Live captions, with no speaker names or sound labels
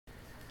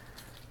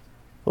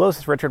Hello, this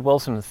is Richard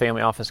Wilson with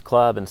Family Office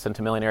Club and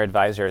Centimillionaire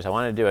Advisors. I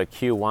wanted to do a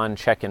Q1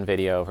 check-in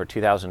video for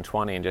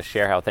 2020 and just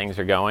share how things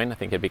are going. I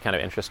think it'd be kind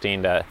of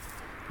interesting to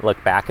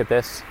look back at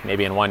this,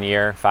 maybe in 1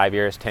 year, 5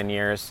 years, 10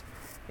 years,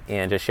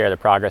 and just share the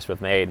progress we've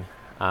made.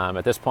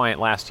 At this point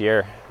last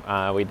year,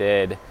 we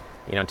did,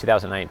 in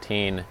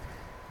 2019,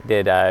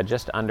 did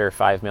just under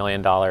 $5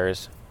 million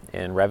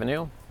in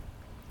revenue.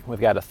 We've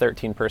got a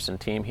 13-person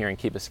team here in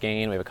Key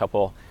Biscayne. We have a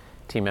couple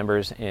team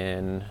members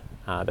in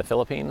the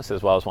Philippines,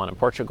 as well as one in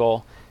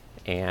Portugal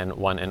and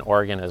one in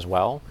Oregon as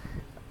well.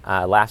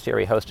 Last year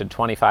we hosted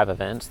 25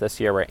 events. This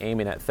year we're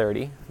aiming at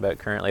 30, but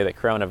currently the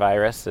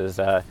coronavirus is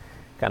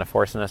kind of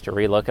forcing us to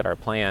relook at our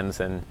plans,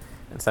 and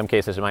in some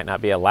cases we might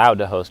not be allowed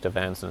to host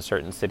events in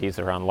certain cities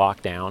that are on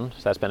lockdown,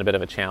 so that's been a bit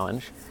of a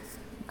challenge.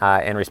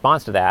 In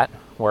response to that,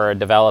 we're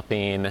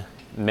developing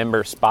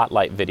member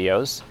spotlight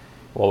videos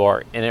where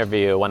we'll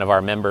interview one of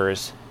our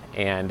members,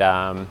 and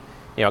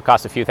it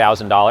costs a few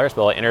 $1,000s, but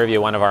we'll interview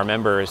one of our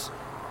members,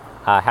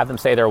 have them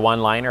say their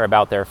one-liner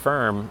about their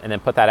firm, and then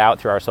put that out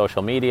through our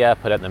social media,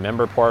 put it in the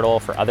member portal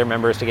for other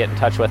members to get in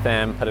touch with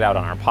them, put it out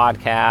on our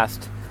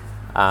podcast,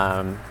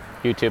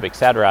 YouTube,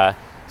 etc.,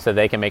 so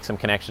they can make some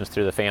connections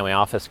through the Family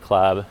Office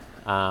Club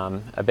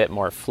a bit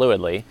more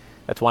fluidly.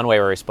 That's one way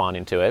we're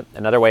responding to it.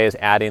 Another way is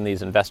adding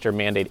these investor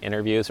mandate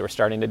interviews that we're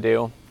starting to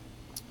do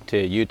to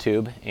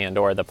YouTube and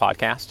or the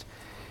podcast.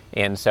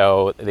 And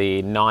so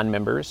the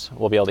non-members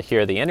will be able to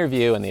hear the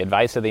interview and the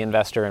advice of the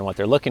investor and what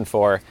they're looking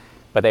for,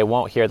 but they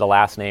won't hear the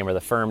last name or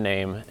the firm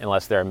name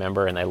unless they're a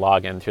member and they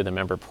log in through the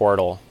member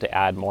portal to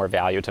add more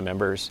value to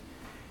members.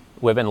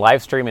 We've been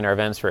live streaming our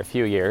events for a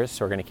few years,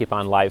 so we're going to keep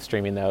on live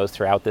streaming those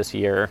throughout this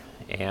year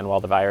and while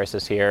the virus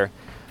is here.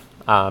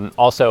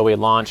 Also, we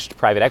launched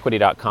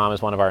privateequity.com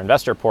as one of our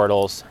investor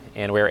portals,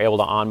 and we're able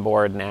to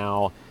onboard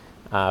now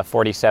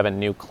 47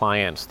 new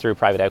clients through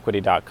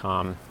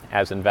privateequity.com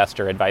as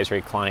investor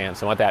advisory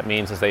clients. And what that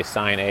means is they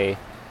sign a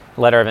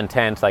letter of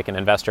intent, like an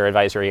investor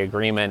advisory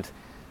agreement,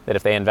 that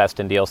if they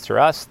invest in deals through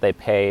us, they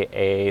pay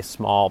a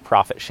small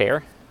profit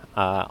share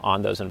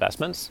on those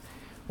investments.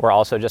 We're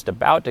also just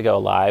about to go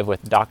live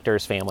with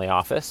Doctor's Family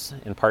Office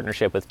in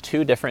partnership with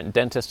 2 different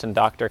dentist and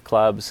doctor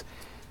clubs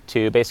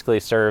to basically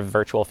serve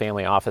virtual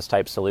family office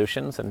type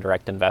solutions and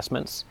direct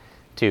investments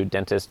to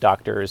dentists,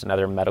 doctors, and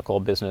other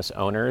medical business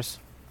owners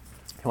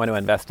who want to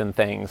invest in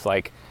things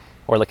like,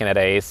 we're looking at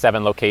a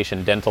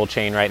 7-location dental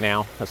chain right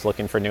now that's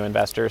looking for new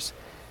investors,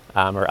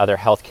 or other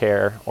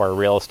healthcare or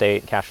real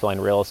estate, cash flowing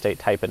real estate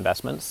type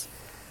investments.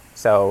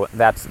 So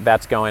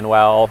that's going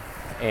well.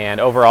 And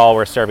overall,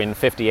 we're serving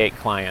 58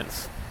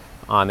 clients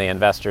on the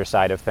investor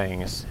side of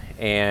things.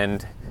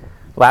 And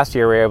last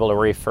year, we were able to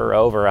refer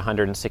over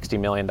 $160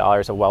 million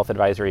of wealth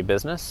advisory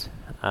business.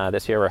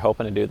 This year, we're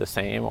hoping to do the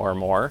same or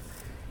more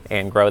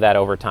and grow that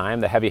over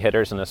time. The heavy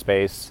hitters in the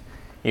space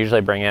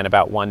usually bring in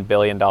about $1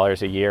 billion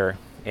a year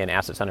in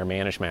assets under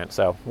management.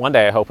 So one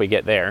day I hope we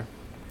get there.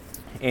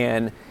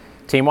 And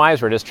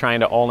team-wise, we're just trying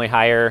to only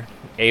hire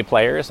A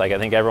players, like I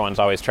think everyone's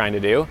always trying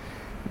to do,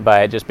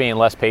 but just being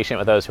less patient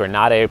with those who are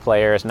not A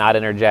players, not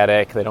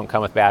energetic, they don't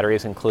come with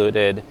batteries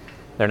included,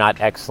 they're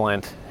not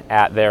excellent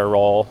at their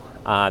role,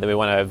 then we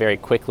want to very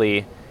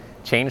quickly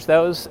change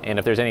those. And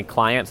if there's any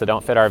clients that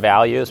don't fit our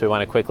values, we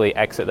want to quickly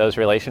exit those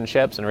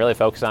relationships and really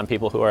focus on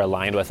people who are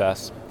aligned with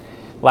us.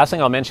 Last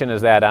thing I'll mention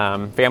is that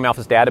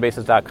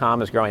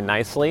FamilyOfficeDatabases.com is growing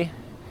nicely.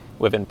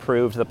 We've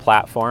improved the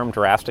platform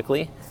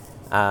drastically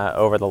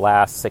over the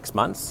last 6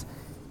 months.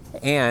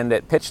 And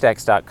at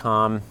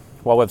PitchDecks.com,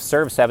 while we've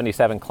served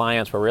 77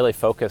 clients, we're really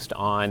focused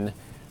on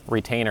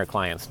retainer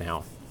clients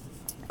now.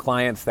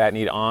 Clients that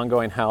need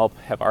ongoing help,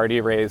 have already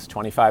raised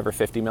 $25 or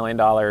 $50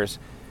 million,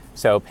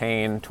 so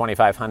paying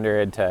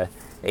 $2,500 to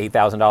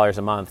 $8,000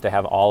 a month to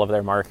have all of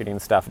their marketing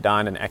stuff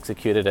done and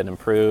executed and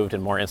improved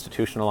and more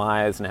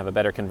institutionalized and have a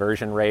better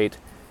conversion rate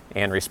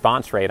and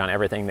response rate on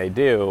everything they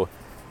do,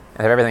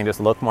 and have everything just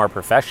look more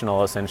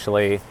professional,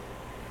 essentially.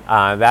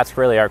 That's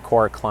really our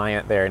core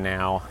client there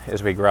now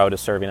as we grow to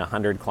serving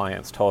 100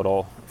 clients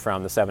total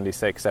from the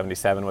 76,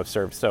 77 we've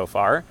served so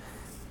far.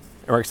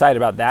 And we're excited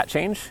about that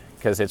change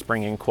because it's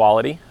bringing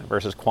quality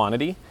versus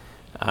quantity,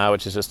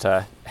 which is just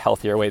a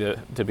healthier way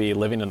to be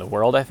living in the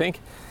world, I think.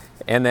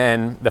 And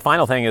then the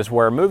final thing is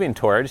we're moving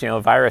towards,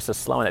 virus is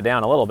slowing it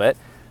down a little bit,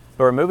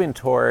 but we're moving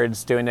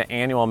towards doing an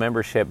annual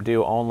membership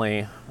due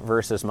only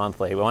versus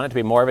monthly. We want it to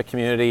be more of a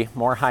community,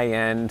 more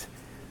high-end.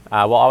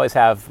 We'll always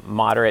have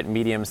moderate,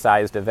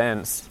 medium-sized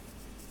events,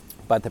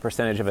 but the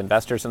percentage of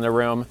investors in the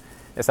room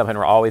is something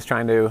we're always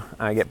trying to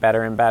get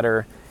better and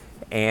better.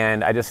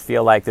 And I just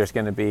feel like there's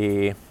going to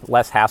be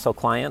less hassle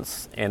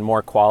clients and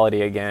more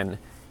quality again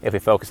if we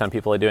focus on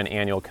people who do an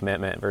annual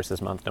commitment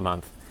versus month to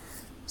month.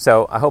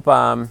 So I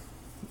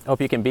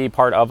hope you can be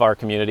part of our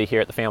community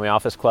here at the Family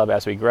Office Club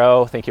as we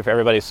grow. Thank you for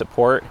everybody's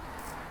support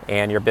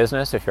and your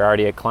business if you're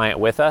already a client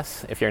with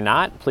us. If you're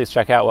not, please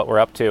check out what we're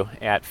up to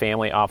at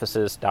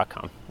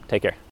FamilyOffices.com. Take care.